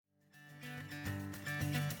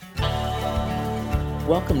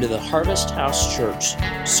Welcome to the Harvest House Church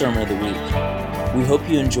Sermon of the Week. We hope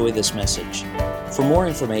you enjoy this message. For more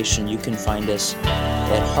information, you can find us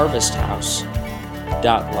at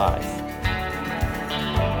harvesthouse.live.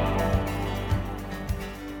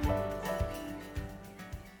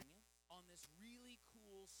 On this really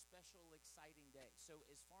cool, special, exciting day. So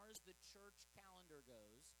as far as the church calendar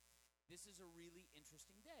goes, this is a really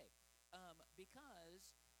interesting day because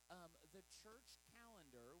the church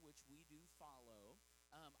calendar, which we do follow,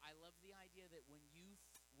 I love the idea that when you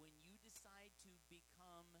decide to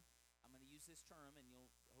become, I'm going to use this term and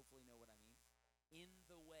you'll hopefully know what I mean, in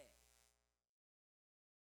the way.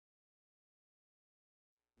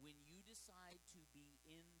 When you decide to be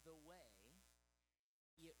in the way,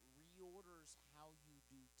 it reorders how you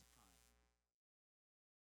do time.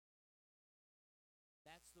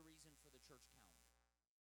 That's the reason for the church calendar.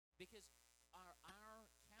 Because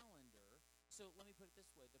our calendar, so let me put it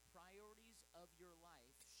this way, the priorities of your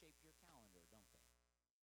life shape your calendar, don't they?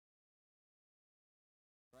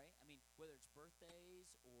 Right? I mean, whether it's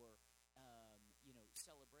birthdays or,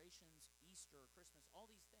 celebrations, Easter, Christmas, all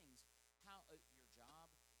these things, how your job,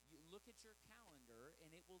 you look at your calendar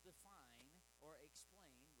and it will define or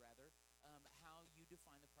explain, rather, how you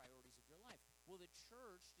define the priorities of your life. Well, the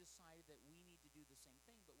church decided that we need to do the same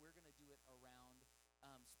thing, but we're going to do it around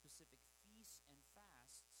specific feasts and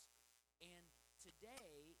fasts. And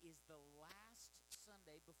today is the last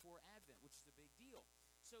Sunday before Advent, which is a big deal.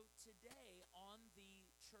 So today on the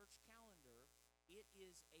church calendar, it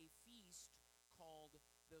is a feast called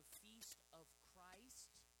the Feast of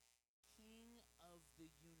Christ, King of the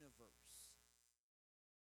Universe.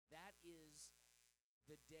 That is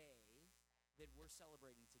the day that we're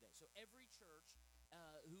celebrating today. So every church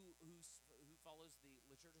who follows the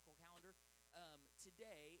liturgical calendar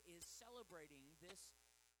today is celebrating this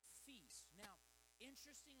feast. Now,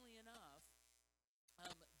 interestingly enough,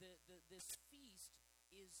 this feast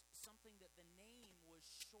is something that the name was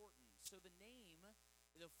shortened. So the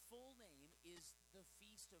full name is the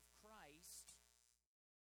Feast of Christ.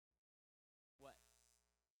 What?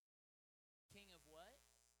 King of what?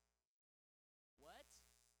 What?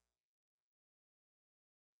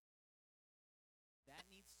 That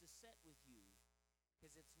needs to set with you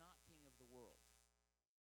because it's not King of the world.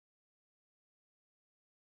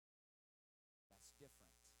 That's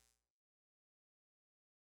different.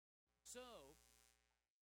 So,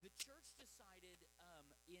 the church decided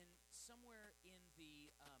in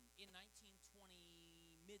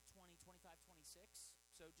 1920, mid-20, 25, 26,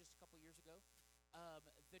 so just a couple years ago,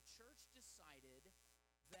 the church decided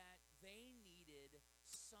that they needed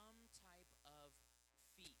some type of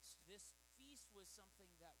feast. This feast was something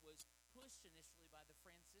that was pushed initially by the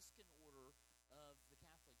Franciscan order of the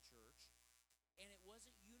Catholic Church, and it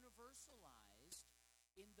wasn't universalized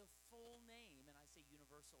in the full name, and I say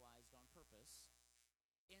universalized on purpose,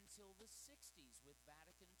 until the 60s with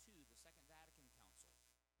Vatican II, the Second Vatican Council.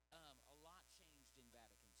 A lot changed in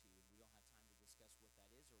Vatican II, and we don't have time to discuss what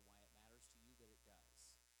that is or why it matters to you that it does.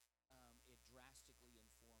 It drastically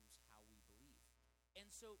informs how we believe. And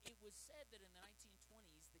so it was said that in the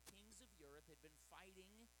 1920s, the kings of Europe had been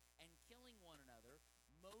fighting and killing one another,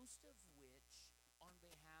 most of them on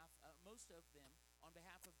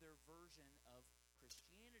behalf of their version of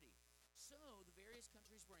Christianity. So the various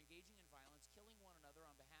countries were engaging in violence, killing one another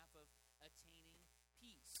on behalf of attaining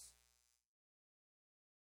peace.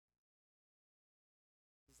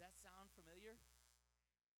 Does that sound familiar?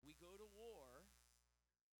 We go to war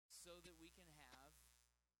so that we can have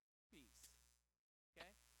peace.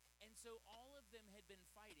 Okay? And so all of them had been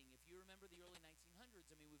fighting. If you remember the early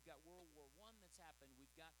 1900s, I mean, we've got World War I that's happened.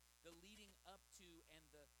 We've got the leading up to and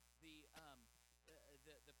the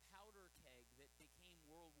powder keg that became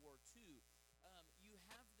World War II. You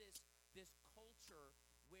have this culture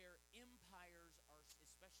where empires are,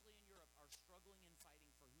 especially in Europe, are struggling and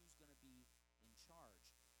fighting for who's going to be in charge.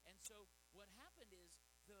 And so what happened is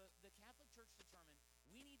the Catholic Church determined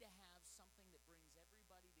we need to have something that brings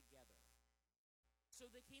everybody together. So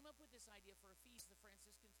they came up with this idea for a feast. The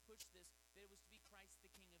Franciscans pushed this, that it was to be Christ the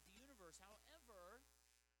King of the universe. However,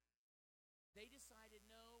 they decided,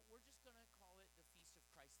 no, we're just going to call it the Feast of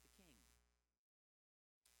Christ the King.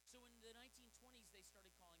 So in the 1920s, they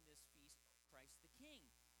started calling this feast Christ the King.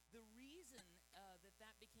 The reason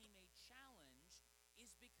that became a challenge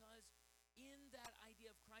is because in that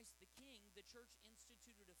idea of Christ the King, the church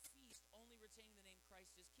instituted a feast only retaining the name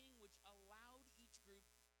Christ as King, which allowed each group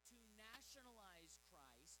to nationalize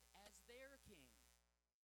Christ as their king.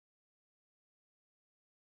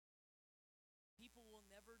 People will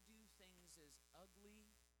never do things as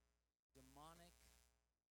ugly, demonic,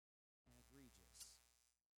 and egregious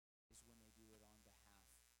as when they do it on behalf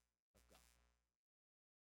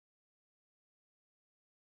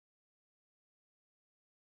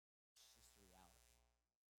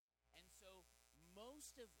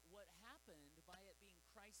most of what happened by it being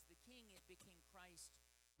Christ the King, it became Christ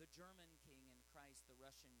the German king and Christ the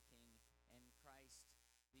Russian king and Christ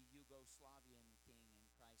the Yugoslavian king and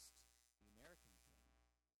Christ the American king.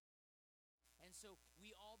 And so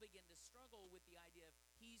we all begin to struggle with the idea of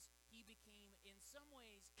he became, in some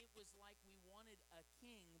ways, it was like we wanted a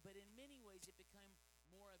king, but in many ways it became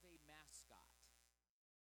more of a mascot.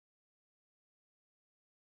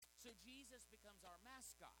 So Jesus becomes our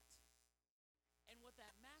mascot. And what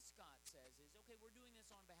that mascot says is, okay, we're doing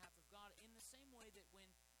this on behalf of God, in the same way that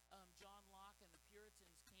when John Locke and the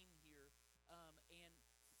Puritans came here and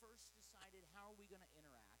first decided how are we going to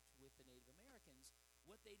interact with the Native Americans,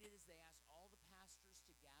 what they did is they asked all the pastors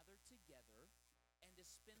to gather together and to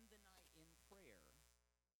spend the night in prayer.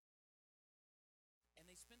 And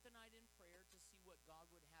they spent the night in prayer to see what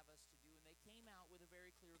God would have us to do, and they came out with a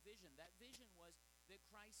very clear vision. That vision was that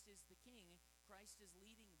Christ is the king, Christ is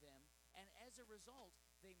leading them, and as a result,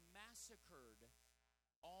 they massacred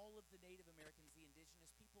all of the Native Americans, the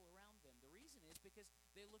indigenous people around them. The reason is because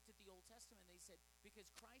they looked at the Old Testament and they said,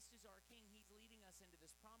 because Christ is our king, he's leading us into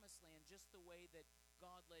this promised land just the way that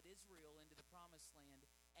God led Israel into the promised land.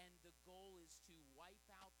 And the goal is to wipe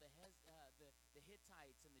out the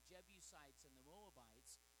Hittites and the Jebusites and the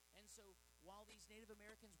Moabites. And so while these Native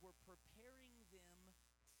Americans were preparing them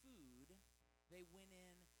food, they went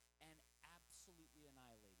in and absolutely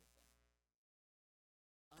annihilated them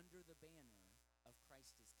under the banner of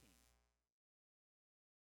Christ as King.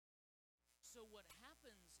 So what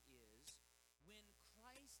happens is, when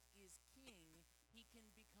Christ is King, he can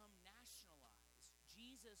become nationalized.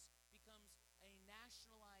 Jesus becomes a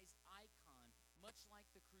nationalized icon, much like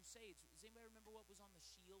the Crusades. Does anybody remember what was on the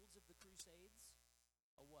shields of the Crusades?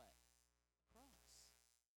 A what? A cross.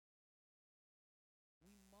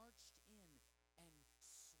 We marched in and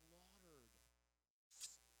slaughtered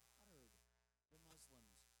the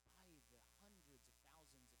Muslims by the hundreds of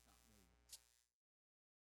thousands, if not millions.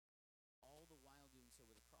 All the while doing so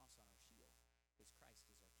with a cross on our shield, because Christ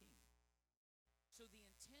is our King. So the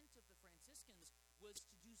intent of the Franciscans was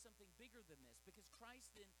to do something bigger than this, because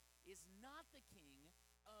Christ then is not the king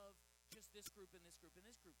of just this group and this group and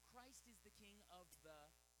this group. Christ is the king of the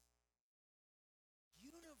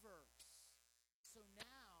universe. So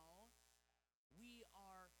now we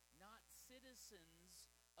are not citizens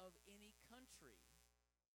of any country.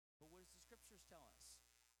 But what does the scriptures tell us?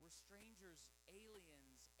 We're strangers,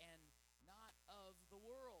 aliens, and not of the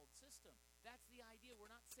world system. That's the idea.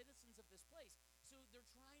 We're not citizens of this place. So they're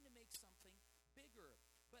trying to make something bigger,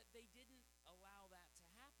 but they didn't allow that to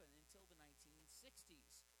happen until the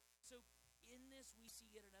 1960s. So in this, we see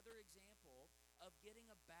yet another example of getting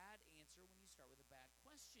a bad answer when you start with a bad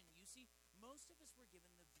question. You see, most of us were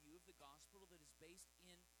given the view of the gospel that is based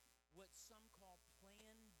in what some call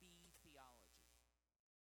Plan B theology.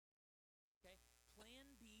 Okay?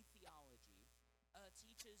 Plan B theology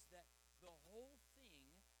teaches that the whole thing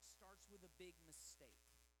starts with a big mistake.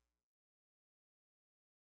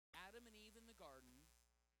 Adam and Eve in the garden,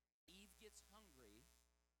 Eve gets hungry.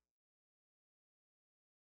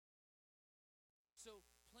 So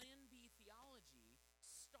Plan B theology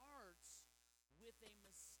starts with a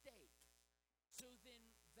mistake. So then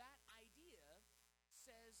that idea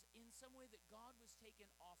says in some way that God was taken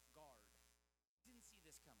off guard. Didn't see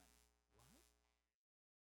this coming. What?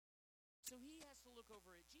 So he has to look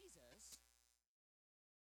over at Jesus,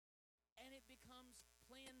 and it becomes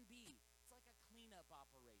Plan B. It's like a cleanup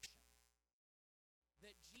operation.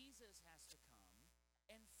 That Jesus has to come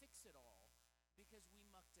and fix it all because we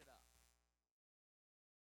mucked it up.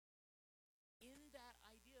 In that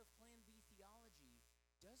idea of Plan B theology,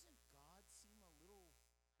 doesn't God seem a little,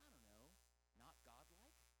 I don't know, not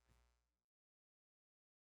godlike?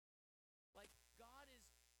 Like God is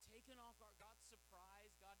taken off guard, God's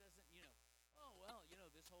surprised, God doesn't, oh, well,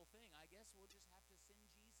 this whole thing, I guess we'll just have to send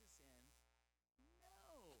Jesus in.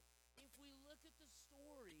 No. If we look at the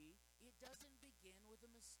story, it doesn't begin with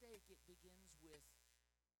a mistake. It begins with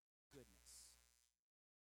goodness.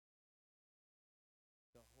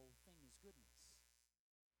 The whole thing is goodness.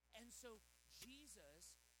 And so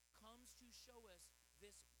Jesus comes to show us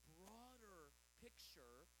this broader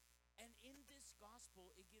picture, and in this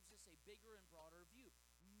gospel, it gives us a bigger and broader view.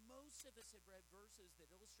 Most of us have read verses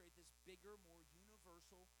that illustrate this bigger, more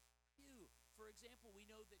universal view. For example, we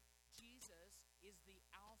know that Jesus is the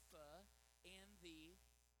Alpha and the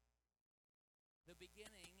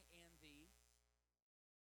beginning and the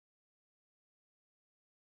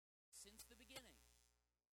since the beginning.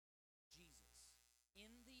 Jesus.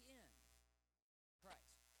 In the end,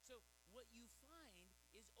 Christ. So what you find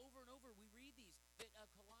is over and over, we read these, that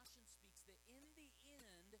Colossians speaks that in the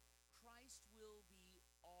end, Christ will be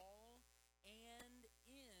all and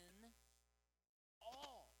in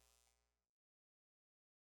all.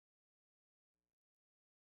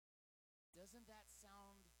 Doesn't that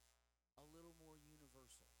sound a little more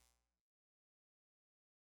universal?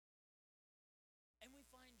 And we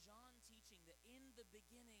find John teaching that in the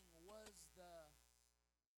beginning was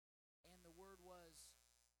and the Word was.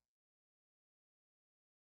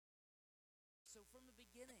 So from the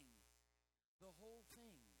beginning, the whole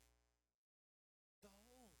thing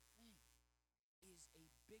is a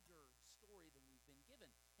bigger story than we've been given.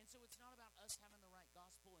 And so it's not about us having the right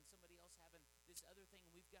gospel and somebody else having this other thing,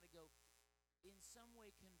 and we've got to go in some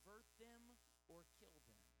way convert them or kill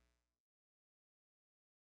them.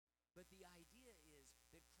 But the idea is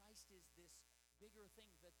that Christ is this bigger thing,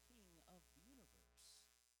 the King of the universe.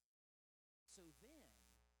 So then,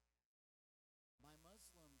 my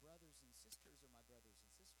Muslim brothers and sisters are my brothers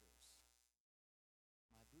and sisters.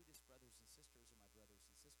 My Buddhist brothers and sisters are my brothers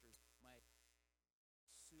and sisters. My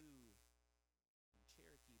Sioux and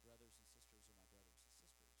Cherokee brothers and sisters are my brothers and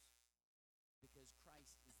sisters. Because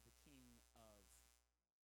Christ is the King of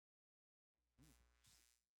the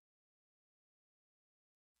universe.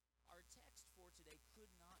 Our text for today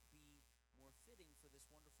could not be more fitting for this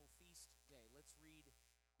wonderful feast day. Let's read.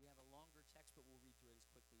 We have a longer text, but we'll read through it as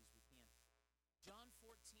quickly as we can. John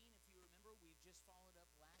 14, if you remember, we've just followed up.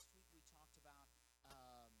 Last week we talked about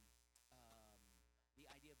the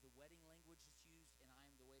idea of the wedding language that's used, and I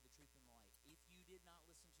am the way, the truth, and the life. If you did not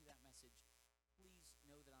listen to that message, please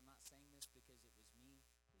know that I'm not saying this because it was me.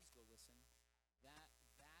 Please go listen. That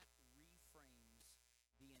reframes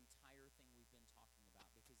the entire thing we've been talking about,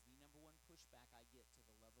 because the number one pushback I get to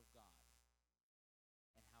the love of God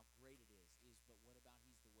and how great it is but what about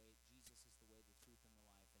He's the way, Jesus is the way, the truth, and the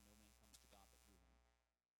life, and no man comes to God but through Him.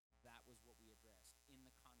 That was what we addressed in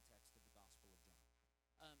the context of the Gospel of John.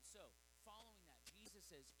 So, following that, Jesus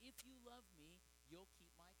says, if you love me, you'll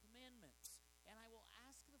keep my commandments. And I will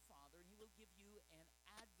ask the Father, and He will give you an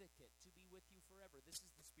advocate to be with you forever. This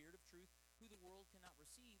is the Spirit of truth, who the world cannot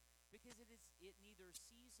receive, because it neither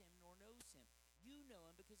sees Him nor knows Him. You know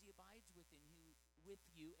Him because He abides with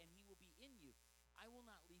you, and He will be in you. I will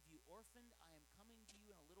not leave you orphaned. I am coming to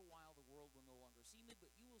you in a little while. The world will no longer see me,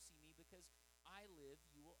 but you will see me, because I live,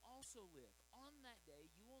 you will also live. On that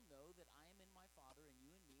day, you will know that I am in my Father, and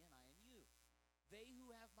you in me, and I in you. They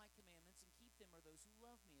who have my commandments and keep them are those who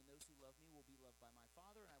love me, and those who love me will be loved by my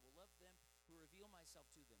Father, and I will love them who reveal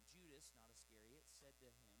myself to them. Judas, not Iscariot, said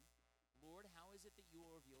to Him, Lord, how is it that you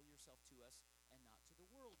will reveal yourself to us and not to the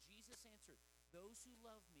world? Jesus answered, those who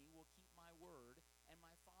love me will keep my word, and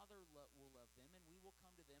my Father will love them, and we will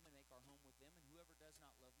come to them and make our home with them, and whoever does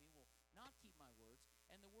not love me will not keep my words,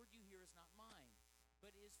 and the word you hear is not mine,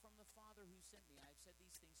 but is from the Father who sent me. I have said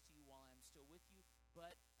these things to you while I am still with you,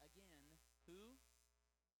 but again, who?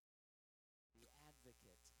 The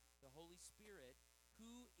advocate, the Holy Spirit,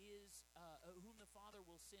 whom the Father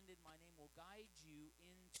will send in my name, will guide you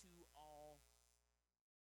into all.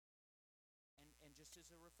 And just as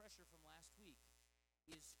a refresher from last week,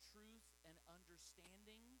 is truth an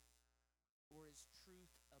understanding, or is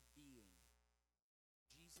truth a being?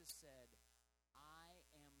 Jesus said, I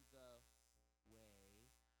am the way,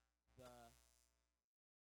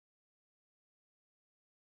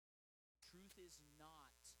 truth is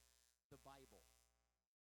not the Bible.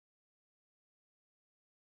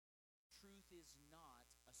 Truth is not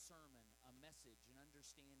a sermon, a message, an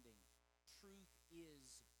understanding. Truth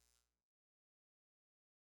is Jesus.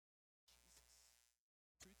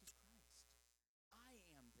 Truth is Christ. I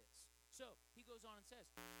am this. So, he goes on and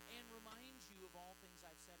says, and reminds you of all things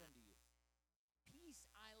I've said unto you. Peace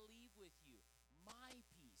I leave with you, my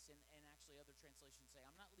peace. And actually other translations say,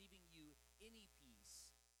 I'm not leaving you any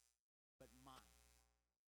peace, but mine.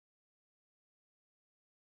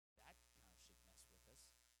 That kind of should mess with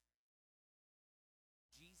us.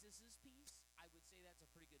 Jesus' peace, I would say that's a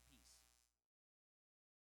pretty good peace.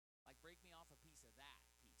 Like, break me off a piece of that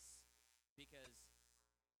peace, because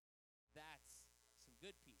that's some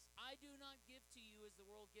good peace. I do not give to you as the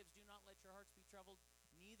world gives. Do not let your hearts be troubled,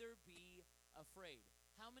 neither be afraid.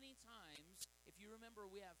 How many times, if you remember,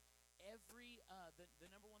 we have the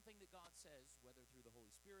number one thing that God says, whether through the Holy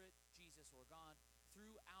Spirit, Jesus, or God,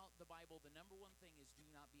 throughout the Bible, the number one thing is do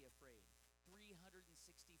not be afraid. 365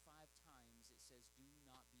 times it says, do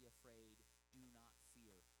not be afraid, do not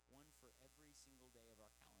fear. One for every single day of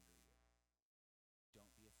our calendar year.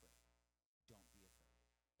 Don't be afraid. Don't be afraid.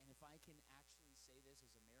 And if I can actually say this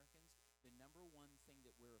as Americans, the number one thing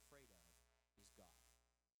that we're afraid of is God.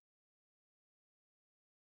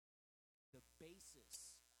 The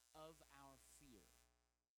basis of our fear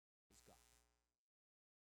is God.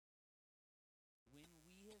 When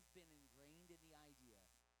we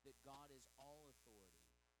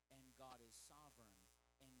sovereign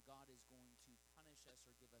and God is going to punish us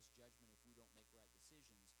or give us judgment if we don't make right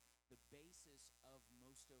decisions, the basis of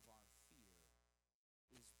most of our fear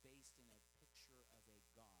is based in a picture of a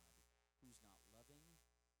God who's not loving,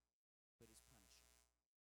 but is punishing.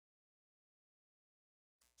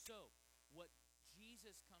 So, what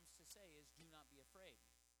Jesus comes to say is, do not be afraid.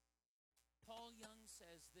 Paul Young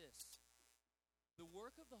says this: the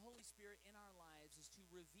work of the Holy Spirit in our lives is to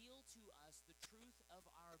reveal to us the truth of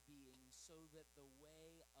our being so that the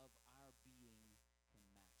way of our being can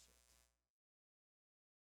match it.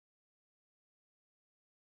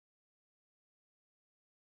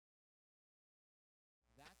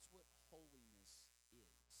 That's what holiness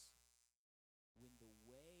is. When the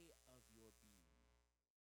way of your being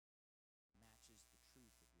matches the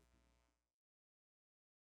truth of your being.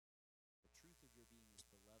 The truth of your being is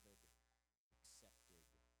beloved, accepted,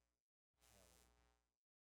 held.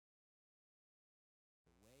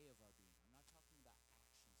 The way of our being. I'm not talking about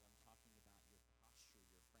actions. I'm talking about your posture,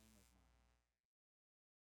 your frame of mind.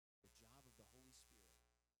 The job of the Holy Spirit.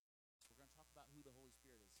 So we're going to talk about who the Holy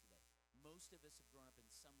Spirit is today. Most of us have grown up in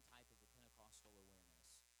some type of a Pentecostal awareness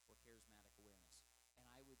or charismatic awareness. And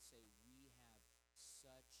I would say we have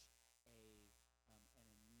such an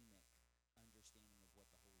anemic understanding of what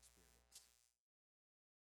the Holy Spirit is.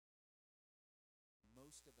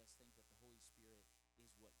 Most of us think that the Holy Spirit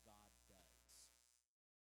is what God does.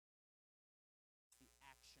 It's the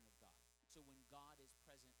action of God. So when God is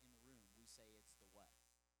present in the room, we say it's the what?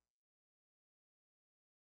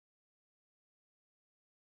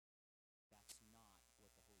 That's not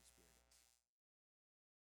what the Holy Spirit is.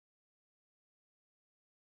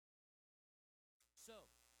 So,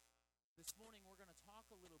 this morning we're going to talk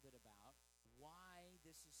a little bit about why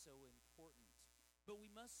this is so important. But we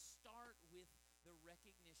must start with the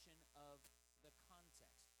recognition of the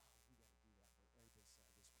context. Oh, we got to do that. This quote,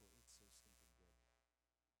 it's so stinking good.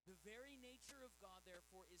 The very nature of God,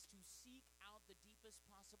 therefore, is to seek out the deepest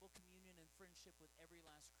possible communion and friendship with every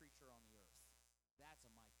last creature on the earth. That's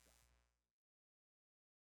a mic drop.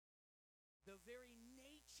 The very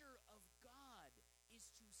nature of God is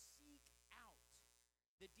to seek out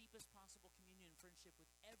the deepest possible communion and friendship with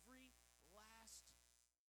every last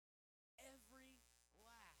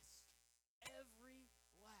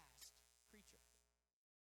creature.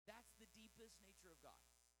 That's the deepest nature of God.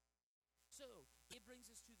 So, it brings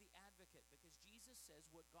us to the advocate, because Jesus says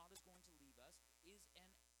what God is going to leave us is an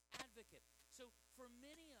advocate. So, for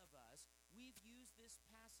many of us, we've used this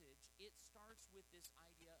passage. It starts with this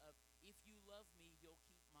idea of, if you love me, you'll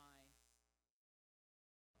keep my...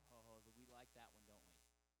 Oh, we like that one, don't we?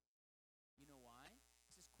 You know why?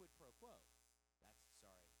 This is quid pro quo.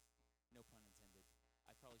 Sorry, no pun intended.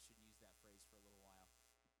 I probably shouldn't use that phrase for a little while.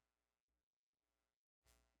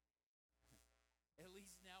 At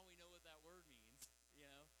least now we know what that word means, you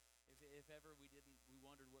know? If ever we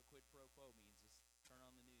wondered what quid pro quo means, just turn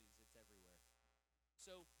on the news, it's everywhere.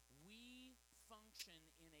 So we function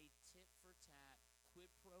in a tit-for-tat,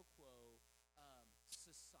 quid pro quo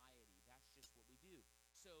society. That's just what we do.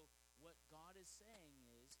 So what God is saying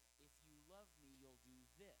is, if you love me, you'll do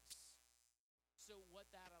this. So what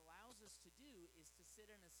that allows us to do is to sit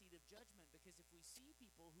in a seat of judgment, because if we see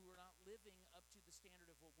people who are not living up to the standard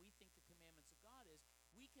of what we think the commandments of God is,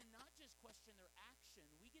 we can not just question their action,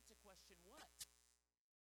 we get to question what?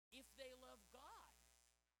 If they love God.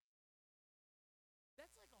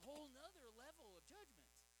 That's like a whole nother level of judgment.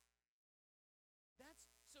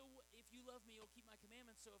 So if you love me, you'll keep my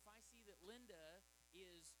commandments. So if I see that Linda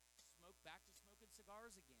is back to smoking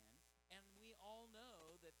cigars again, and we all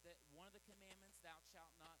know that one of the commandments, thou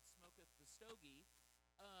shalt not smoketh the stogie,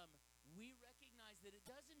 we recognize that it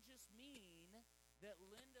doesn't just mean that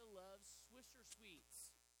Linda loves Swisher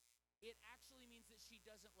Sweets. It actually means that she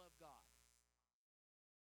doesn't love God.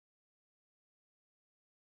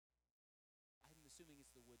 I'm assuming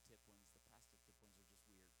it's the wood tip ones. The plastic tip ones are just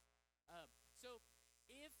weird. So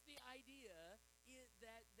if the idea is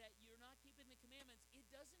that you're not keeping the commandments, it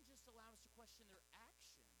doesn't just allow us to question their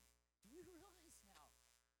action. Do we realize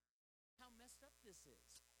how messed up this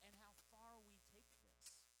is and how far we take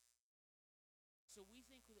this? So we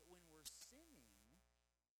think that when we're sinning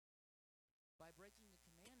by breaking the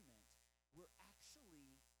commandment, we're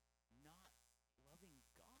actually not loving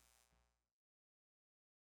God.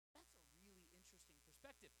 That's a really interesting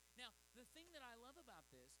perspective. Now, the thing that I love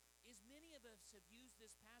about this is many of us have used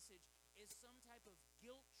this passage as some type of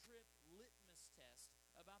guilt trip litmus test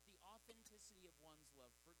about the authenticity of one's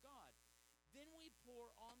love for God. Then we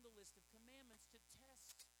pour on the list of commandments to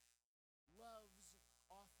test love's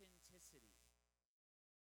authenticity.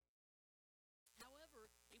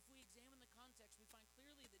 However, if we examine the context text, we find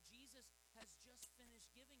clearly that Jesus has just finished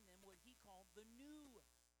giving them what he called the new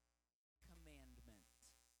commandment.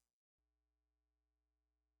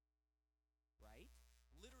 Right?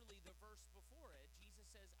 Literally, the verse before it, Jesus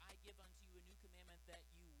says, I give unto you a new commandment that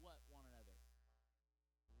you what one another?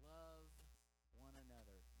 Love one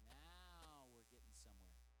another. Now we're getting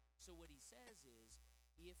somewhere. So what he says is,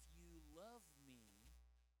 if you love me,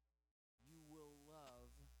 you will love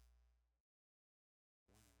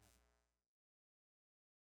one another.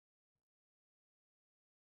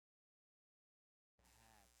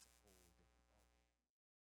 That's a whole different ballgame.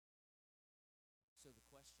 So the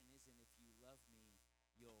question isn't if you love me,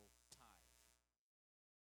 you'll tithe.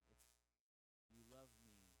 If you love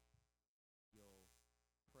me, you'll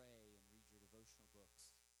pray and read your devotional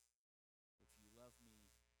books. If you love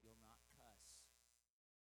me, you'll not cuss.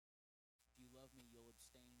 If you love me, you'll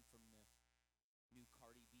abstain from the new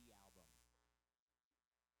Cardi B album.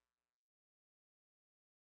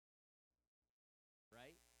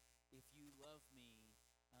 Right? If you love me,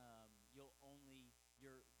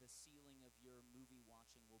 the ceiling of your movie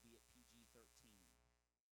watching will be at PG-13.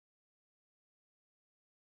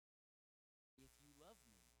 If you love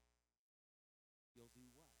me, you'll do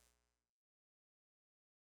what?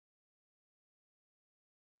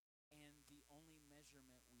 And the only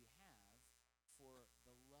measurement we have for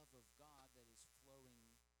the love of God that is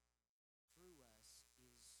flowing through us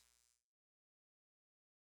is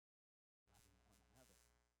loving one another.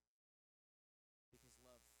 Because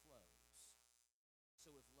love flows.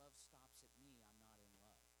 So if love stops at me, I'm not in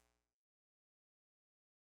love.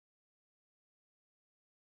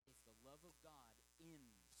 If the love of God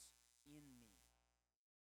ends in me,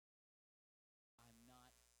 I'm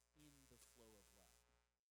not in the flow of love.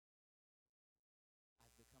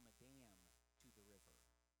 I've become a dam to the river,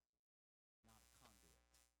 not a conduit.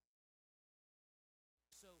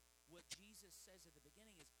 So what Jesus says at the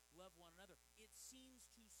beginning is love one another. It seems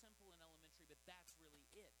too simple and elementary, but that's really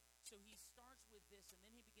it. So he starts with this, and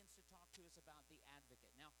then he begins to talk to us about the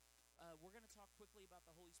advocate. Now, we're going to talk quickly about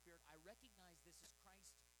the Holy Spirit. I recognize this is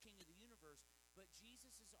Christ, King of the universe, but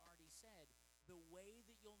Jesus has already said, the way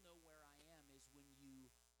that you'll know where I am is when you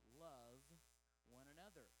love one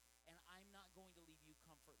another. And I'm not going to leave you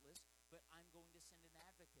comfortless, but I'm going to send an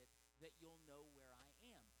advocate that you'll know where I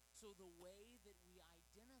am. So the way that we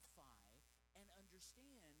identify and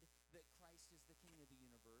understand that Christ is the King of the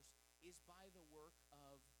universe is by the work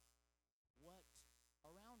of what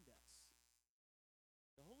around us?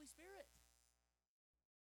 The Holy Spirit.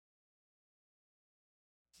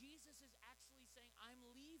 Jesus is actually saying, I'm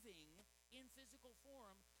leaving in physical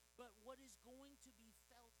form, but what is going to be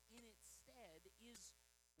felt in its stead is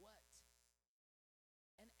what?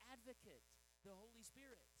 An advocate, the Holy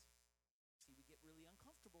Spirit. See, we get really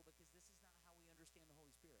uncomfortable because this is not how we understand the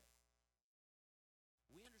Holy Spirit.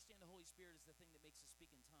 We understand the Holy Spirit as the thing that makes us speak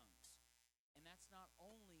in tongues. And that's not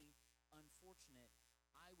only unfortunate,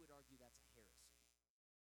 I would argue that's a heresy.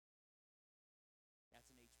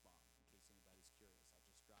 That's an H-bomb, in case anybody's curious. I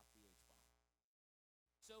just dropped the H-bomb.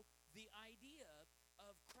 So the idea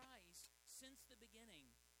of Christ since the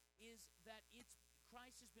beginning is that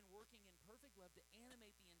Christ has been working in perfect love to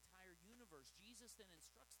animate the entire universe. Jesus then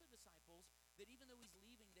instructs the disciples that even though he's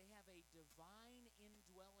leaving, they have a divine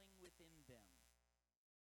indwelling within them.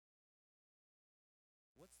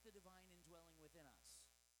 What's the divine indwelling within us?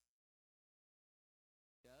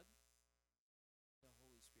 Doug? The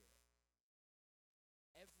Holy Spirit.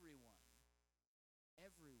 Everyone,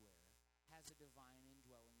 everywhere, has a divine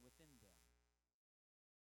indwelling within them.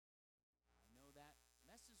 I know that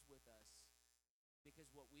messes with us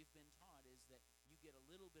because what we've been taught is that you get a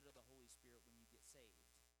little bit of the Holy Spirit when you get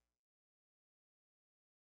saved.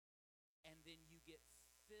 And then you get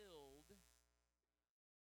filled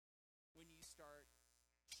when you start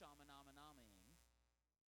shamanamanaing.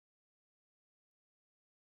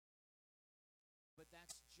 But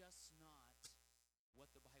that's just not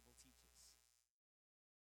what the Bible teaches.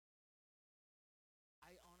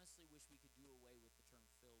 I honestly wish we could do away with the term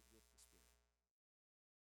filled with the Spirit.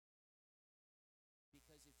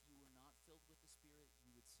 Because if you were not filled with the Spirit,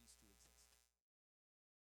 you would cease to exist.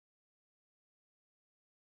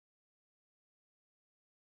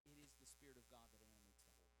 It is the Spirit of God that animates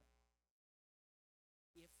the whole thing.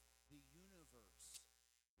 If the universe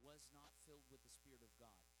was not filled with the Spirit of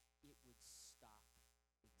God, it would stop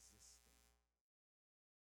existing.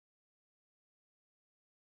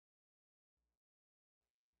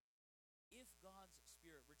 If God's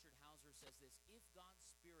Spirit, Richard Hauser says this, if God's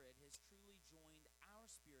Spirit has truly joined our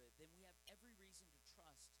spirit, then we have every reason to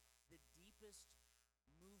trust the deepest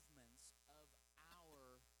movements of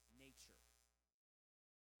our nature.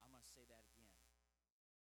 I'm going to say that again.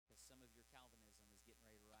 some of your Calvinism is getting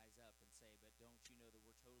ready to rise up and say, but don't you know that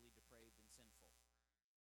we're totally depraved and sinful?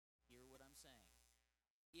 Hear what I'm saying.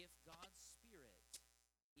 If God's Spirit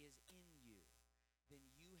is in you, then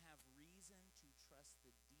you have reason to trust the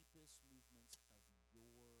deepest movements of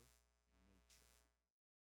your nature.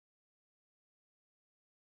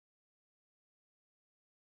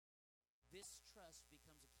 This trust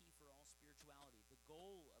becomes a key for all spirituality. The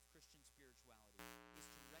goal of Christian spirituality is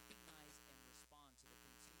to recognize and respond to the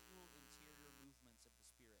continual interior movements of the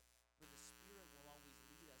Spirit. For the Spirit will always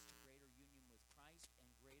lead us to greater union with Christ and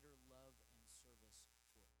greater love and service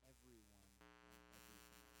for everyone and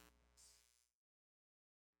everything around us.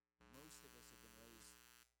 Most of us have been raised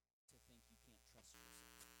to think you can't trust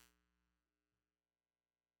yourself.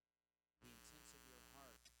 The intents of your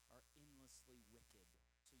heart are endlessly wicked,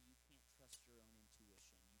 so you can't trust your own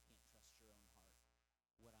intuition. You can't trust your own heart.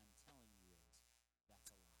 What I'm telling you is,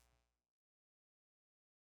 that's a lie.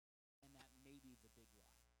 And that may be the big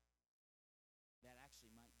lie. That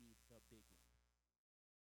actually might be the big one.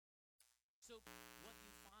 So what you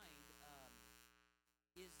find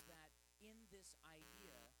is that in this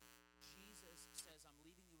idea, Jesus says, I'm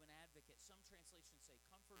leaving you an advocate. Some translations say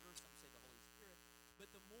comforter, some say the Holy Spirit.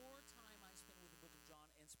 But the more time I spend with the book of John,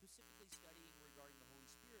 and specifically studying regarding the Holy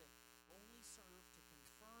Spirit, only serve to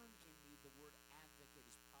confirm in me the word advocate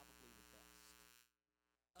is probably the best.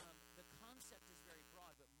 The concept is very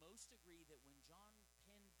broad, but most agree that when John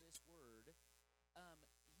penned this word,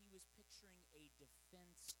 he was picturing a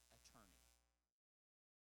defense attorney.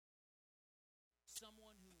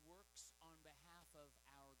 Someone who works on behalf of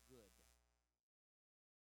our good.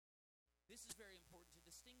 This is very important to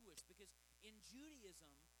distinguish because in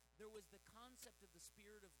Judaism, there was the concept of the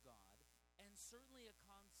Spirit of God and certainly a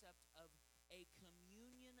concept of a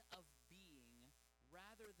communion of being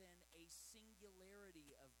rather than a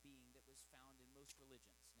singularity of being that was found in most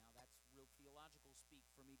religions. Now, that's real theological speak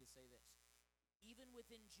for me to say this. Even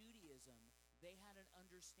within Judaism, they had an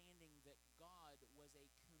understanding that God was a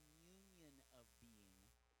communion of being,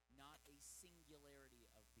 not a singularity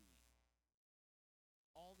of being.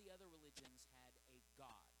 All the other religions had a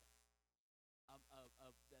God,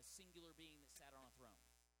 a singular being that sat on a throne.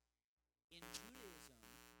 In Judaism,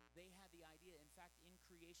 they had the idea, in fact, in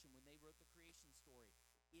creation, when they wrote the creation story,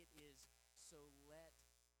 it is, so let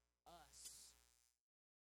us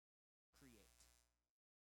create.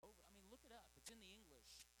 Look it up. It's in the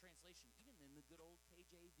English translation. Even in the good old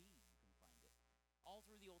KJV, you can find it. All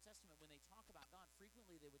through the Old Testament, when they talk about God,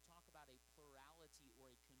 frequently they would talk about a plurality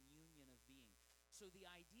or a communion of being. So the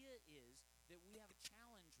idea is that we have a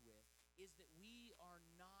challenge with is that we are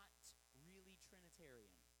not really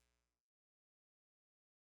Trinitarian.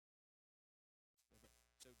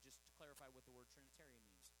 So just to clarify what the word Trinitarian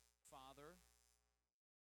means. Father,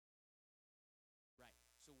 right.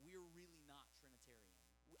 So we're really not Trinitarian.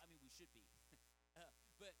 We should be.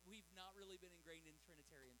 But we've not really been ingrained in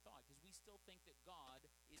Trinitarian thought because we still think that God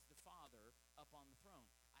is the Father up on the throne.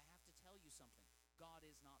 I have to tell you something. God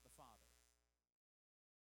is not the Father.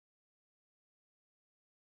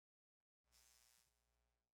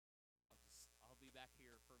 I'll be back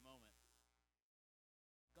here for a moment.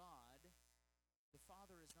 God, the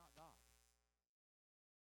Father, is not God.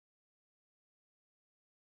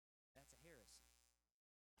 That's a heresy.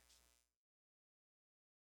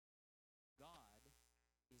 God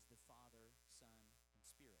is the Father, Son, and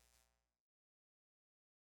Spirit.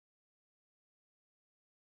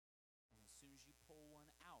 And as soon as you pull one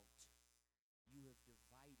out, you have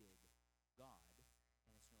divided God,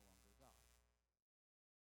 and it's no longer God.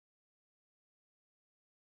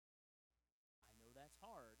 I know that's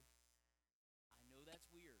hard. I know that's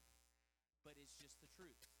weird. But it's just the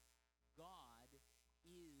truth. God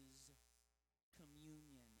is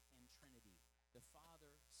communion and Trinity. The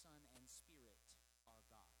Father, Son, and Spirit are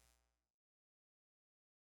God.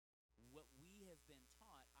 What we have been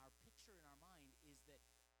taught, our picture in our mind, is that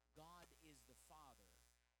God is the Father,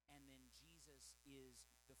 and then Jesus is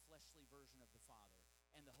the fleshly version of the Father,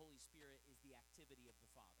 and the Holy Spirit is the activity of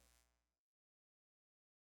the Father.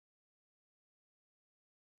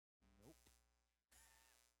 Nope.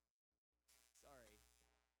 Sorry.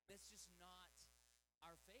 That's just not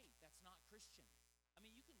our faith. That's not Christian.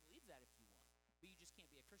 You can believe that if you want, but you just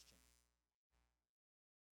can't be a Christian.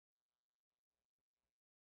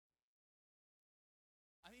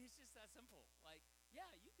 It's just that simple.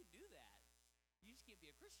 Yeah, you can do that. You just can't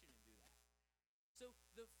be a Christian and do that. So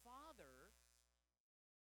the Father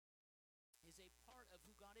is a part of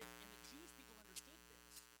who God is, and the Jewish people understood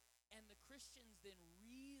this. And the Christians then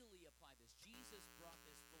really apply this. Jesus brought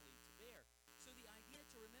this fully to bear. So the idea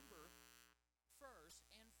to remember, first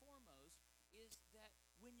and foremost, is that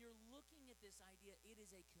when you're looking at this idea, it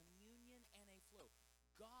is a communion and a flow.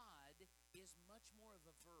 God is much more of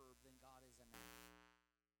a verb than God is a noun.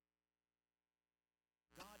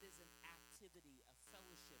 God is an activity, a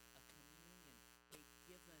fellowship, a communion, a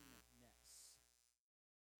givenness.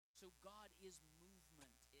 So God is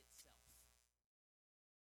movement itself.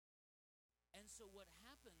 And so what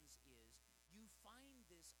happens is you find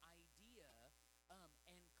this idea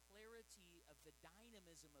and clarity of the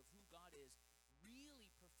dynamism of who God is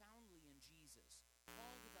really profoundly in Jesus.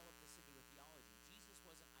 Paul developed this into a theology. Jesus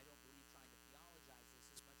wasn't, I don't believe, trying to theologize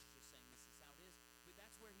this as much as just saying this is how it is. But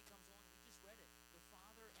that's where he comes along. We just read it. The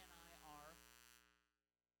Father and I are...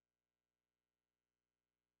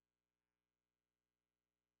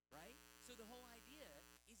 Right? So the whole idea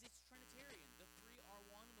is it's Trinitarian. The three are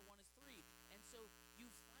one and the one is three. And so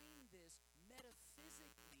you find this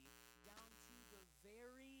metaphysically down to the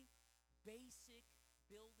very basic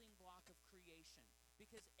building block of creation.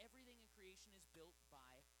 Because everything in creation is built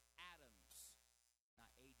by atoms.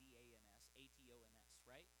 Not A-D-A-N-S, A-T-O-N-S,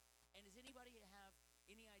 right? And does anybody have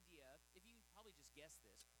any idea, if you can probably just guess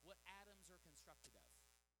this, what atoms are constructed of?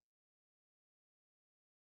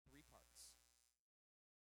 3 parts.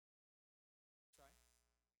 Sorry?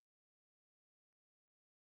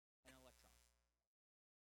 An electron.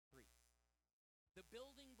 3. The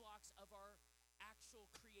building blocks of our actual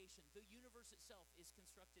creation, the universe itself, is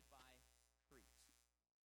constructed by 3.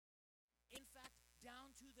 In fact,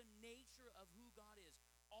 down to the nature of who God is,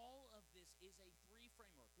 all of this is a 3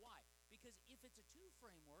 framework. Why? Because if it's a 2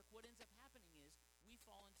 framework, what ends up happening is we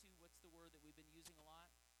fall into, what's the word that we've been using a lot?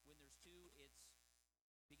 When there's 2, it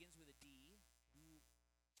begins with a D.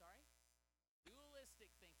 Dualistic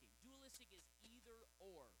thinking. Dualistic is either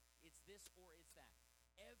or. It's this or it's that.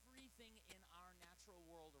 Everything in our natural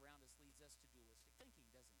world around us leads us to dualistic thinking,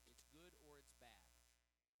 doesn't it? It's good or it's bad.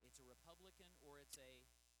 It's a Republican or it's a...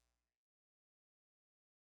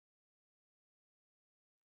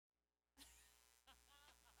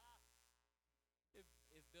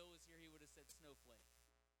 If Bill was here, he would have said snowflake.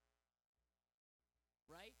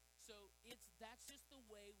 Right? So that's just the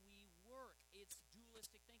way we work. It's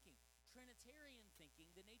dualistic thinking. Trinitarian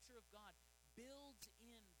thinking, the nature of God, builds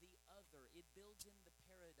in the other. It builds in the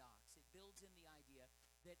paradox. It builds in the idea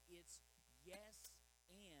that it's yes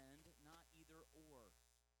and not either or.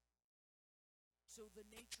 So the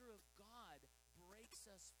nature of God breaks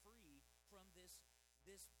us free from this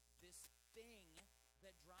thing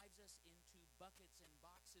that drives us into buckets and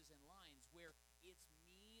boxes and lines where it's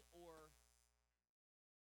me or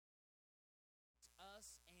it's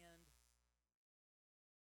us, and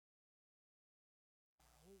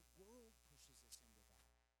our whole world pushes us into that.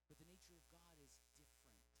 But the nature of God is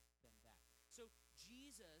different than that. So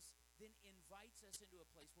Jesus then invites us into a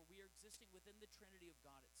place where we are existing within the Trinity of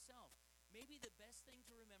God itself. Maybe the best thing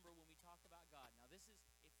to remember when we talk about God, now this is,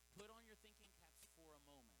 if put on your thinking caps for a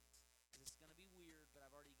moment. This is going to be weird, but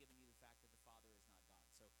I've already given you the fact that the Father is not God.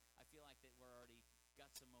 So I feel like that we're already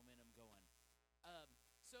got some momentum going.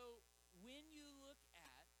 So when you look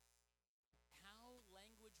at how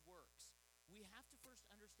language works, we have to first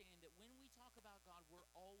understand that when we talk about God, we're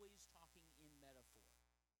always talking in metaphor.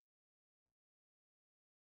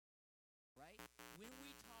 Right? When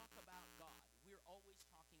we talk about God, we're always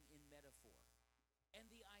talking in metaphor. And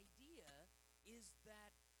the idea is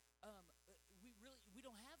that we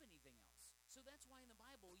don't have anything else. So that's why in the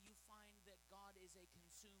Bible you find that God is a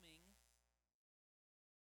consuming.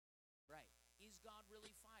 Right. Is God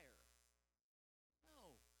really fire?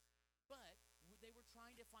 No. But they were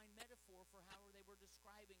trying to find metaphor for how they were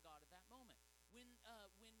describing God at that moment.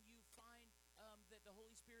 When you find that the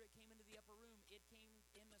Holy Spirit came into the upper room, it came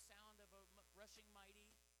in the sound of a rushing mighty.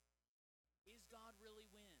 Is God really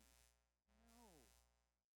wind? No.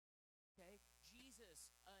 Okay?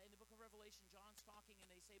 Jesus, in the book of Revelation, John's talking and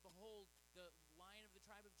they say, behold, the Lion of the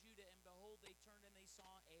tribe of Judah, and behold, they turned and they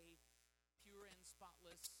saw a pure and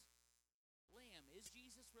spotless lamb. Is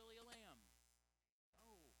Jesus really a lamb?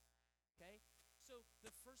 No. Okay? So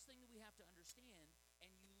the first thing that we have to understand,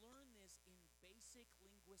 and you learn this in basic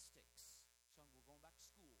linguistics. So we're going back to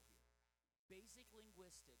school here. Basic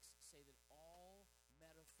linguistics say that all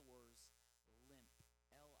metaphors limp.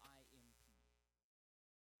 L-I-M-P.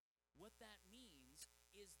 What that means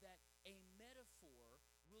is that a metaphor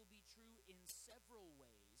will be true in several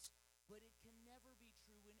ways, but it can never be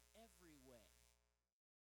true in every way.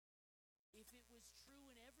 If it was true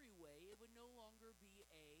in every way, it would no longer be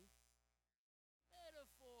a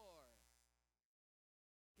metaphor.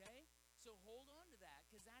 Okay? So hold on to that,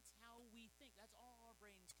 because that's how we think. That's all our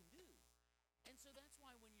brains can do. And so that's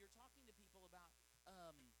why when you're talking to people about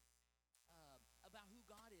who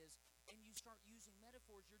God is, and you start using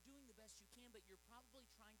metaphors, you're doing the best you can, but you're probably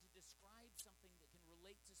trying to describe something that can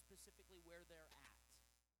relate to specifically where they're at.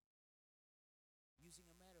 Using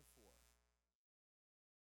a metaphor.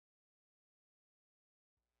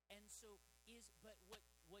 And so but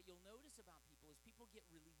what you'll notice about people is people get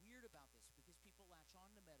really weird about this because people latch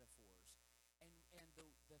on to metaphors and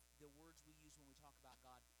the words we use when we talk about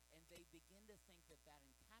God, and they begin to think that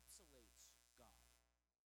encapsulates God.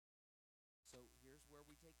 So here's where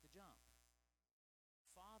we take the jump.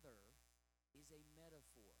 Father is a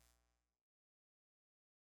metaphor.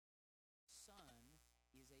 Son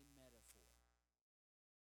is a metaphor.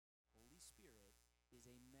 Holy Spirit is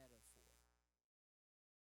a metaphor.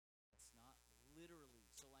 It's not literally.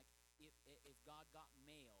 So like if God got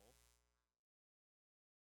mail,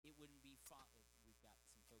 it wouldn't be Father. We've got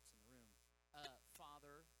some folks in the room.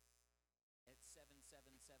 Father at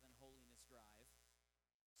 777 Holiness Drive.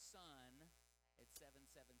 Son at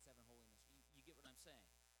 777 Holiness. You get what I'm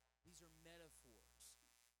saying? These are metaphors.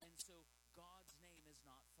 And so God's name is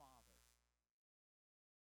not Father.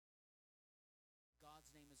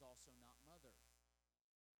 God's name is also not Mother.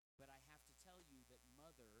 But I have to tell you that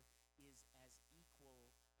Mother is as equal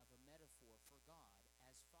of a metaphor for God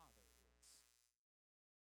as Father is.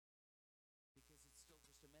 Because it's still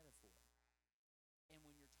just a metaphor. And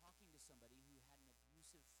when you're talking to somebody who had an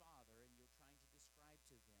abusive father and you're trying to describe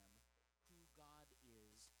to them who God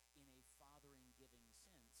is in a fathering giving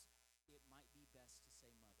sense, it might be best to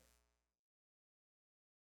say mother.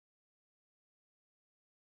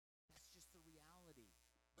 That's just the reality.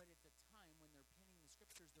 But at the time when they're penning the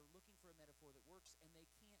scriptures, they're looking for a metaphor that works, and they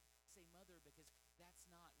can't say mother because that's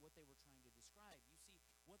not what they were trying to describe. You see,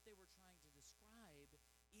 what they were trying to describe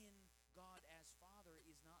in God as Father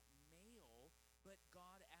is not male, but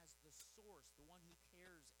God as the source, the one who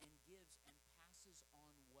cares and gives and passes on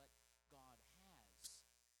what God has.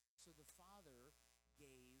 So the Father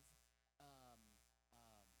gave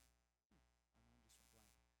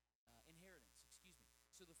inheritance, excuse me.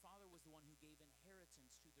 So the father was the one who gave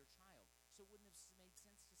inheritance to their child. So it wouldn't have made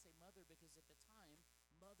sense to say mother because at the time,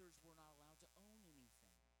 mothers were not allowed to own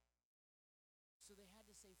anything. So they had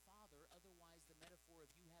to say father, otherwise the metaphor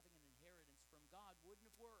of you having an inheritance from God wouldn't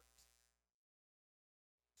have worked.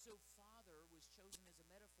 So father was chosen as a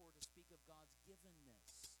metaphor to speak of God's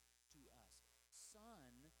givenness to us.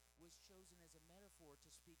 Son was chosen as a metaphor to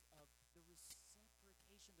speak of the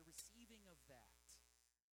reciprocation, the receiving of that.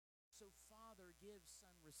 So Father gives,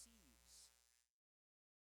 Son receives.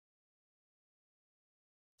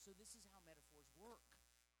 So this is how metaphors work.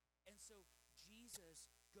 And so Jesus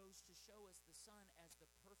goes to show us the Son as the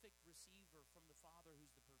perfect receiver from the Father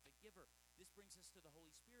who's the perfect giver. This brings us to the Holy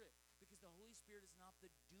Spirit because the Holy Spirit is not the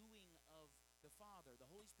doing of the Father. The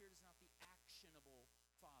Holy Spirit is not the actionable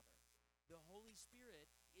Father. The Holy Spirit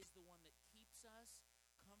is the one that keeps us,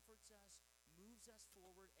 comforts us, moves us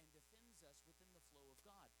forward, and defends us within the flow of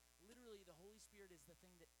God. Literally, the Holy Spirit is the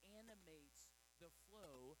thing that animates the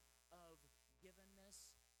flow of givenness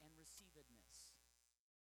and receivedness.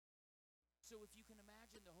 So if you can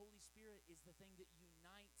imagine, the Holy Spirit is the thing that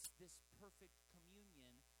unites this perfect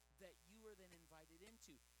communion that you are then invited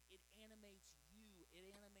into. It animates you.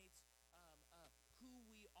 It animates who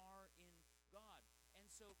we are in God. And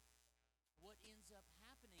so what ends up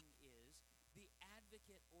happening is the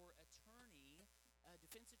advocate or attorney,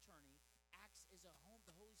 defense attorney, acts as a home.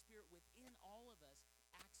 The Holy Spirit within all of us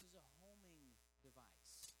acts as a homing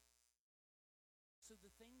device. So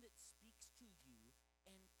the thing that speaks to you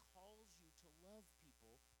and calls you to love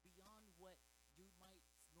people beyond what you might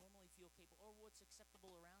normally feel capable or what's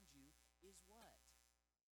acceptable around you is what?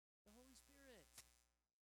 The Holy Spirit.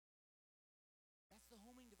 That's the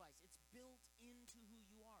homing device. It's built into who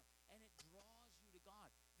you are, and it draws you to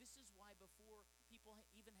God. This is why before people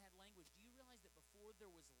even had language, do you realize that before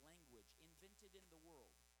there was language invented in the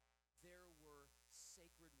world, there were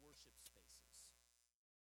sacred worship spaces?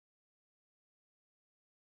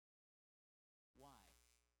 Why?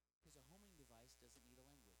 Because a homing device doesn't need a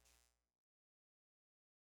language.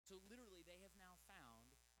 So literally, they have now found,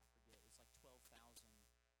 I forget, it's like 12,000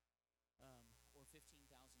 or 15,000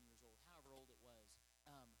 years old, however old it was,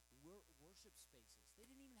 worship spaces. They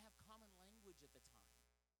didn't even have common language at the time.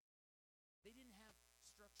 They didn't have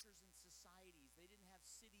structures and societies. They didn't have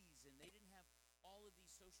cities, and they didn't have all of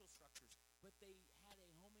these social structures. But they had a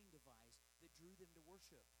homing device that drew them to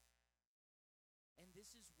worship. And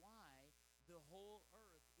this is why the whole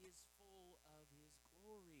earth is full of his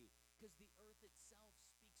glory. Because the earth itself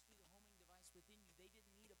speaks through the homing device within you. They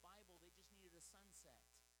didn't need a Bible. They just needed a sunset.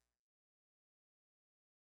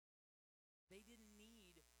 They didn't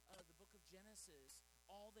need the book of Genesis.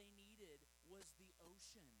 All they needed was the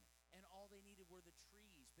ocean. and all they needed were the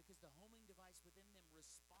trees because the homing device within them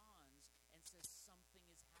responds and says something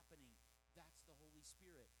is happening. That's the Holy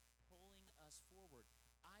Spirit pulling us forward.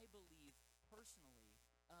 I believe personally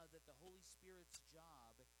that the Holy Spirit's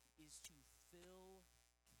job is to fill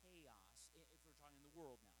chaos, if we're talking in the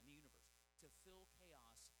world now, in the universe, to fill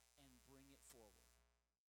chaos and bring it forward.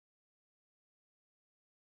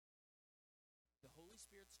 The Holy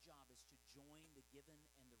Spirit's job is to join the given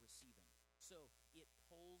and the receiving. So it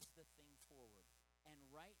pulls the thing forward. And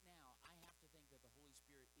right now, I have to think that the Holy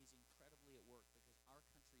Spirit is incredibly at work because our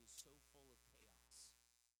country is so full of chaos.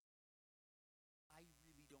 I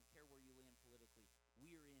really don't care where you land politically.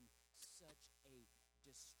 We are in such a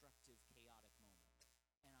destructive, chaotic moment.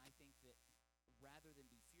 And I think that rather than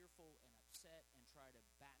be fearful and upset and try to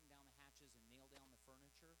batten down the hatches and nail down the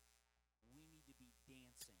furniture, we need to be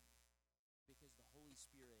dancing because the Holy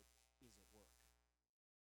Spirit is at work.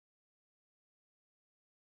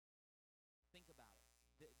 Think about it.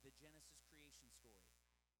 The Genesis creation story.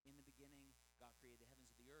 In the beginning, God created the heavens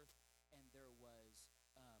and the earth, and there was,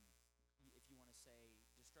 if you want to say,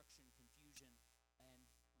 destruction, confusion, and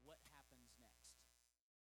what happens next?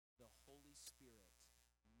 The Holy Spirit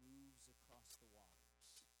moves across the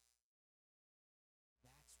waters.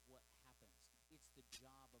 That's what happens. It's the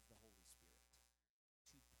job of the Holy Spirit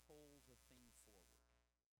to pull the thing forward.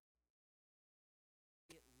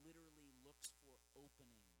 It literally looks for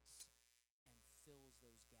openings and fills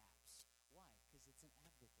those gaps. Why? Because it's an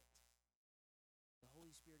advocate. The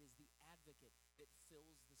Holy Spirit is the advocate that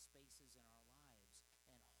fills the spaces in our lives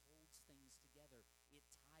and holds things together. It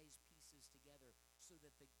ties pieces together so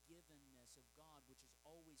that the givenness of God, which is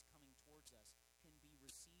always coming towards us, can be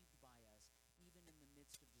received by us, even in the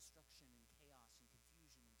midst of destruction and chaos and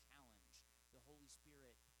confusion and challenge. The Holy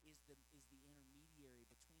Spirit is the intermediary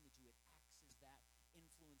between the two. It acts as that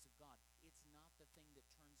influence of God. It's not the thing that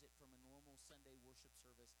turns it from a normal Sunday worship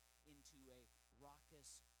service into a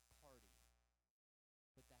raucous party.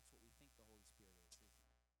 But that's what we think the Holy Spirit is, isn't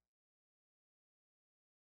it?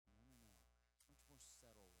 No. Much more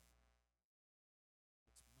subtle than that.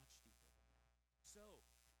 It's much deeper than that. So,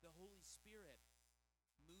 the Holy Spirit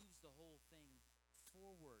moves the whole thing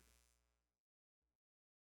forward.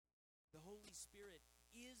 The Holy Spirit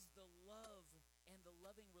is the love and the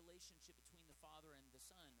loving relationship between the Father and the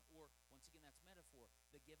Son, or, once again, that's metaphor,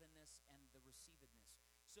 the givenness and the receivedness.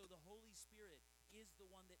 So the Holy Spirit is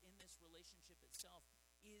the one that in this relationship itself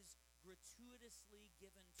is gratuitously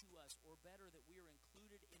given to us, or better, that we are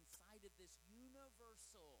included inside of this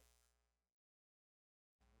universal.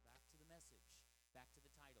 Now we're back to the message, back to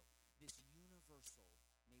the title, this universal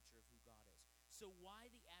nature of who God is. So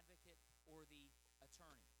why the advocate or the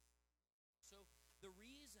attorney? So the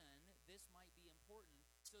reason this might be important,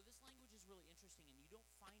 so this language is really interesting, and you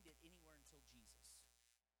don't find it anywhere until Jesus.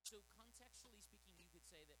 So contextually speaking, you could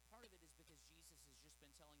say that part of it is because Jesus has just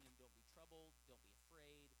been telling them, don't be troubled, don't be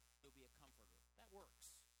afraid, you'll be a comforter. That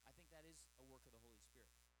works. I think that is a work of the Holy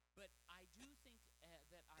Spirit. But I do think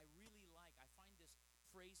that I really find this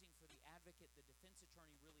phrasing for the advocate, the defense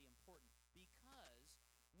attorney, really important, because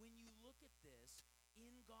when you look at this,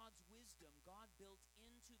 in God's wisdom, God built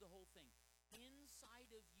into the whole thing.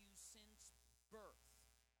 Inside of you since birth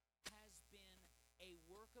has been a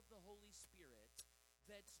work of the Holy Spirit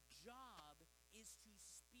that's job is to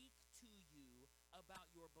speak to you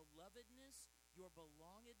about your belovedness, your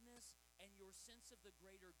belongedness, and your sense of the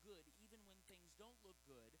greater good, even when things don't look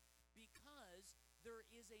good, because there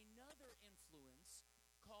is another influence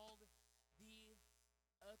called the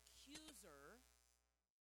accuser.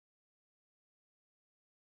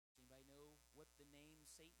 Does anybody know what the name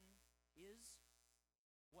Satan is?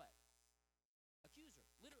 What? Accuser.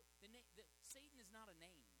 Literally, Satan is not a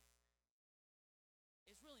name.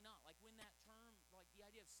 It's really not. Like when that term, like the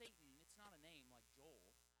idea of Satan, it's not a name like Joel.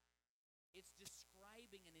 It's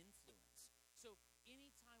describing an influence. So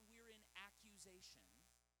anytime we're in accusation,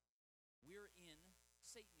 we're in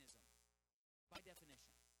Satanism, by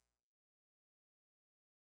definition.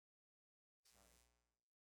 Sorry.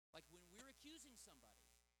 Like when we're accusing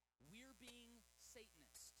somebody, we're being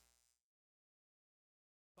Satanist,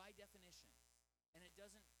 by definition. And it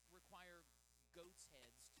doesn't require goat's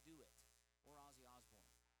heads to do it, or Ozzy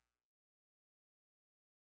Osbourne.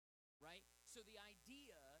 Right? So the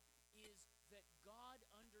idea is that God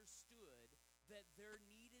understood that there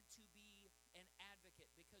needed to be an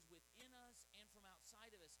advocate, because within us and from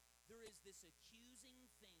outside of us, there is this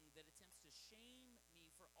accusing thing that attempts to shame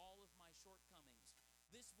me for all of my shortcomings.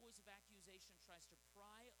 This voice of accusation tries to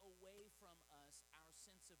pry away from us our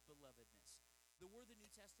sense of belovedness. The word the New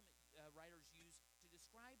Testament writers use to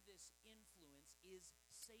describe this influence is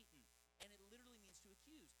Satan, and it literally means to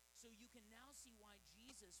accuse. So you can now see why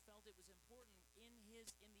Jesus felt it was important in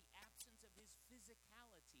the absence of his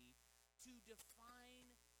physicality to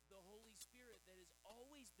define the Holy Spirit that has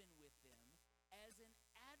always been with them as an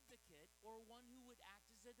advocate or one who would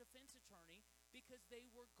act as a defense attorney because they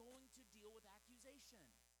were going to deal with accusation.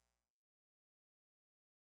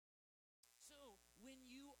 So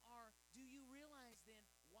do you realize then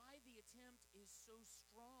why the attempt is so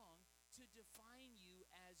strong to define you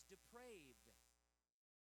as depraved?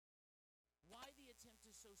 Why the attempt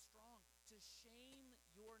is so strong to shame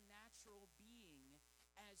your natural being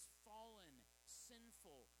as fallen,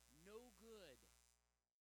 sinful, no good?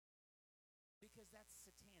 Because that's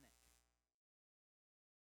satanic.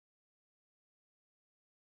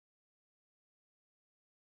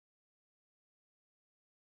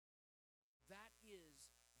 That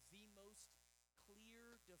is the most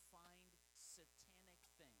clear, defined, satanic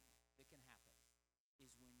thing that can happen,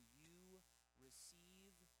 is when you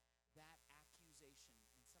receive that accusation,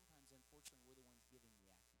 and sometimes, unfortunately, we're the ones giving the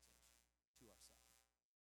accusation to ourselves,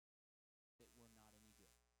 that we're not any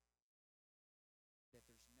good, that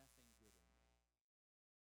there's nothing good in me.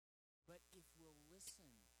 But if we'll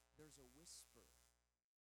listen, there's a whisper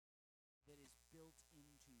that is built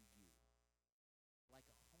into you, like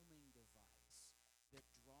a homing device that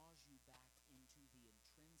draws you back into the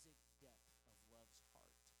intrinsic depth of love's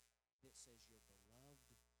heart, that says you're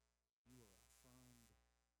beloved, you are affirmed,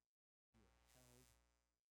 you are held,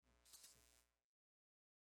 you're safe.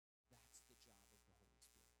 That's the job of the Holy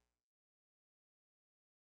Spirit.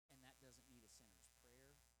 And that doesn't need a sinner's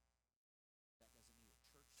prayer. That doesn't need a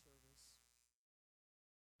church service.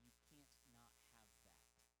 You can't not have that.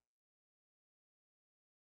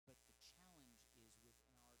 But the challenge is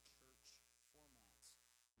within our church formats,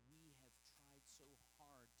 we have tried so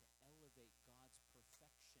hard to elevate God's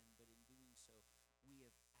perfection, but in doing so, we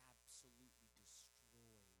have absolutely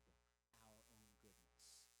destroyed our own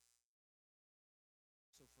goodness.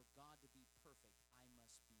 So for God to be perfect, I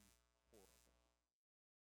must be horrible.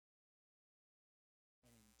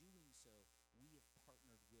 And in doing so, we have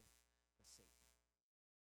partnered with the Satan.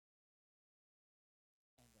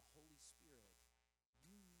 And the Holy Spirit,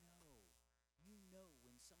 you know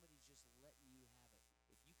when somebody's just letting you have it.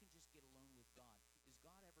 If you can just get alone with God, does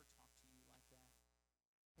God ever talk to you like that?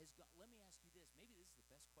 Let me ask you this. Maybe this is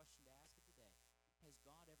the best question to ask of the day. Has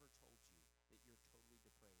God ever told you that you're totally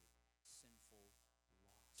depraved, sinful,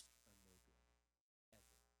 lost, or no good?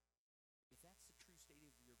 Ever? If that's the true state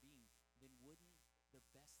of your being, then wouldn't the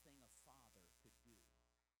best thing a father could do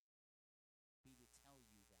be to tell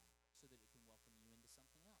you that so that it can welcome you into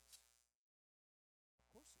something else? Of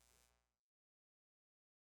course it would.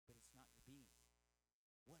 But it's not your being.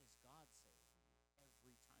 What does God say of you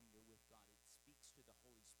every time you're with God? It speaks to the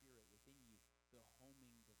Holy Spirit within you, the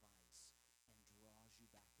homing device, and draws you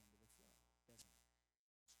back into the flow, doesn't it?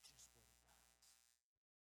 It's just what it does.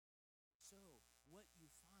 So what you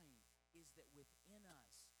find is that within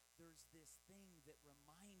us, there's this thing that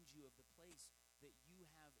reminds you of the place that you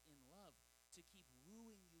have in love to keep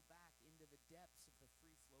wooing you back into the depths of the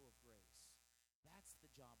free flow of grace. That's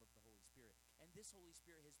the job of the Holy Spirit. And this Holy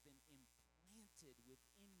Spirit has been implanted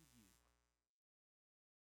within you.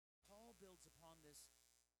 Paul builds upon this,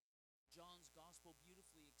 John's gospel,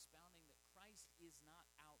 beautifully expounding that Christ is not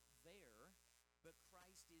out there, but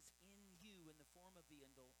Christ is in you in the form of the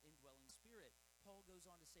indwelling Spirit. Paul goes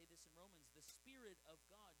on to say this in Romans, the Spirit of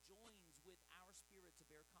God joins with our spirit to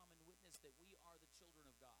bear common witness that we are the children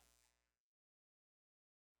of God.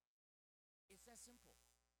 It's that simple.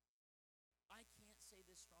 I can't say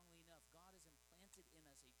this strongly enough. God has implanted in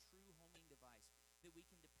us a true homing device that we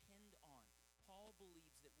can depend on. Paul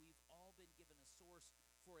believes that we've all been given a source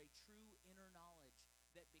for a true inner knowledge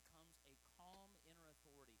that becomes a calm inner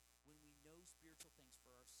authority when we know spiritual things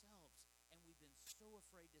for ourselves. And we've been so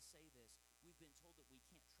afraid to say this. We've been told that we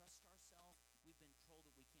can't trust ourselves. We've been told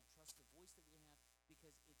that we can't trust the voice that we have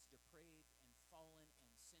because it's depraved and fallen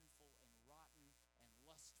and sinful and rotten and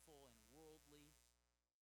lustful and worldly.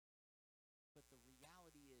 But the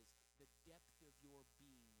reality is the depth of your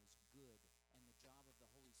being is good, and the job of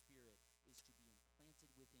the Holy Spirit is to be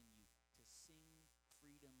implanted within you to sing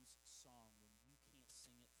freedom's song when you can't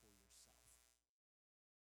sing it for yourself.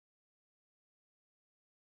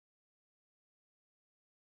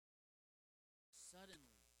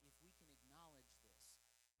 Suddenly, if we can acknowledge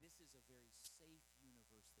this is a very safe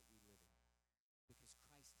universe that we live in because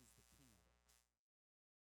Christ is the king of it.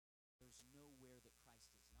 There's nowhere that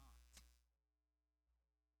Christ is not.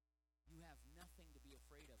 You have nothing to be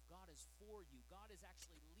afraid of. God is for you. God is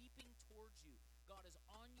actually leaping towards you. God is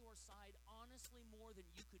on your side, honestly, more than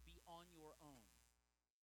you could be on your own.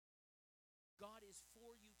 God is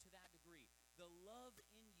for you to that degree. The love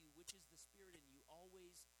in you, which is the Spirit in you,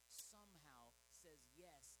 always somehow says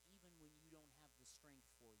yes, even when you don't have the strength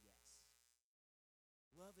for yes.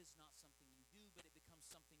 Love is not something you do, but it becomes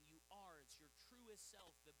something you are. It's your truest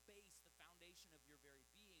self, the base, the foundation of your very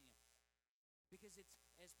being. Because it's,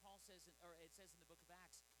 as Paul says, or it says in the book of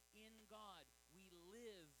Acts, in God we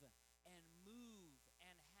live and move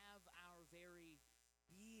and have our very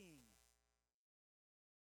being.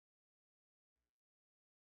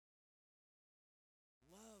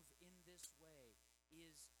 Love in this way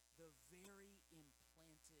is the very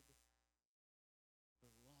implanted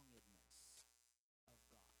belongedness of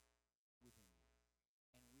God within you.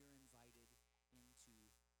 And we're invited into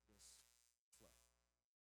this flow.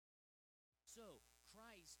 So,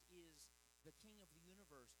 Christ is the King of the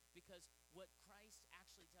universe, because what Christ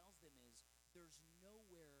actually tells them is there's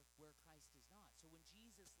nowhere where Christ is not. So when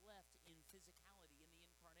Jesus left in physicality, in the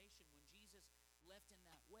incarnation, when Jesus left in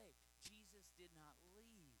that way, Jesus did not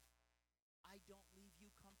leave. I don't leave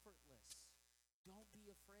you comfortless. Don't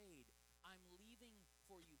be afraid. I'm leaving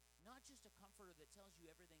for you, not just a comforter that tells you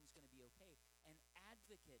everything's going to be okay, an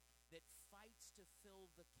advocate that fights to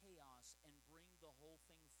fill the chaos and bring the whole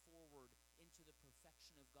thing forward into the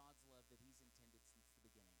perfection of God's love that he's intended since the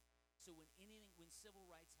beginning. So when civil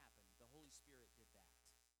rights happened, the Holy Spirit did that.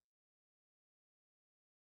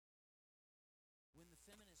 When the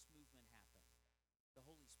feminist movement happened, the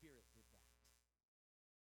Holy Spirit did that.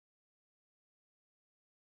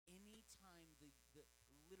 Anytime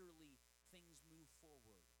literally things move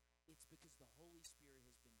forward, it's because the Holy Spirit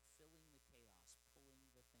has been filling the chaos, pulling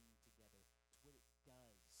the thing together. It's what it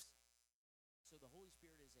does. So the Holy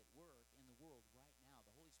Spirit is at work in the world right now.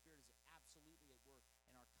 The Holy Spirit is absolutely at work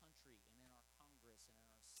in our country and in our Congress and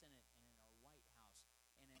in our Senate and in our White House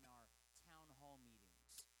and in our town hall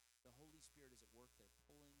meetings. The Holy Spirit is at work there,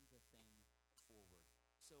 pulling the thing forward.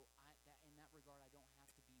 So in that regard, I don't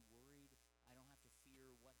have to be worried. I don't have to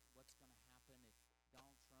fear what's going to happen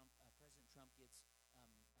if President Trump gets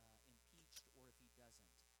impeached or if he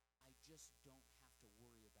doesn't. I just don't have to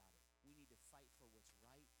worry about it. We need to fight for what's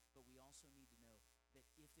right, but we also need to know that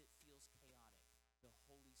if it feels chaotic, the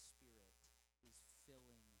Holy Spirit is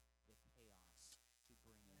filling the chaos to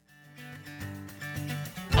bring in.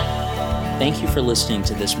 Thank you for listening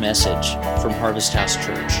to this message from Harvest House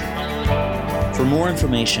Church. For more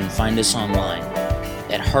information, find us online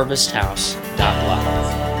at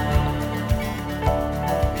harvesthouse.live.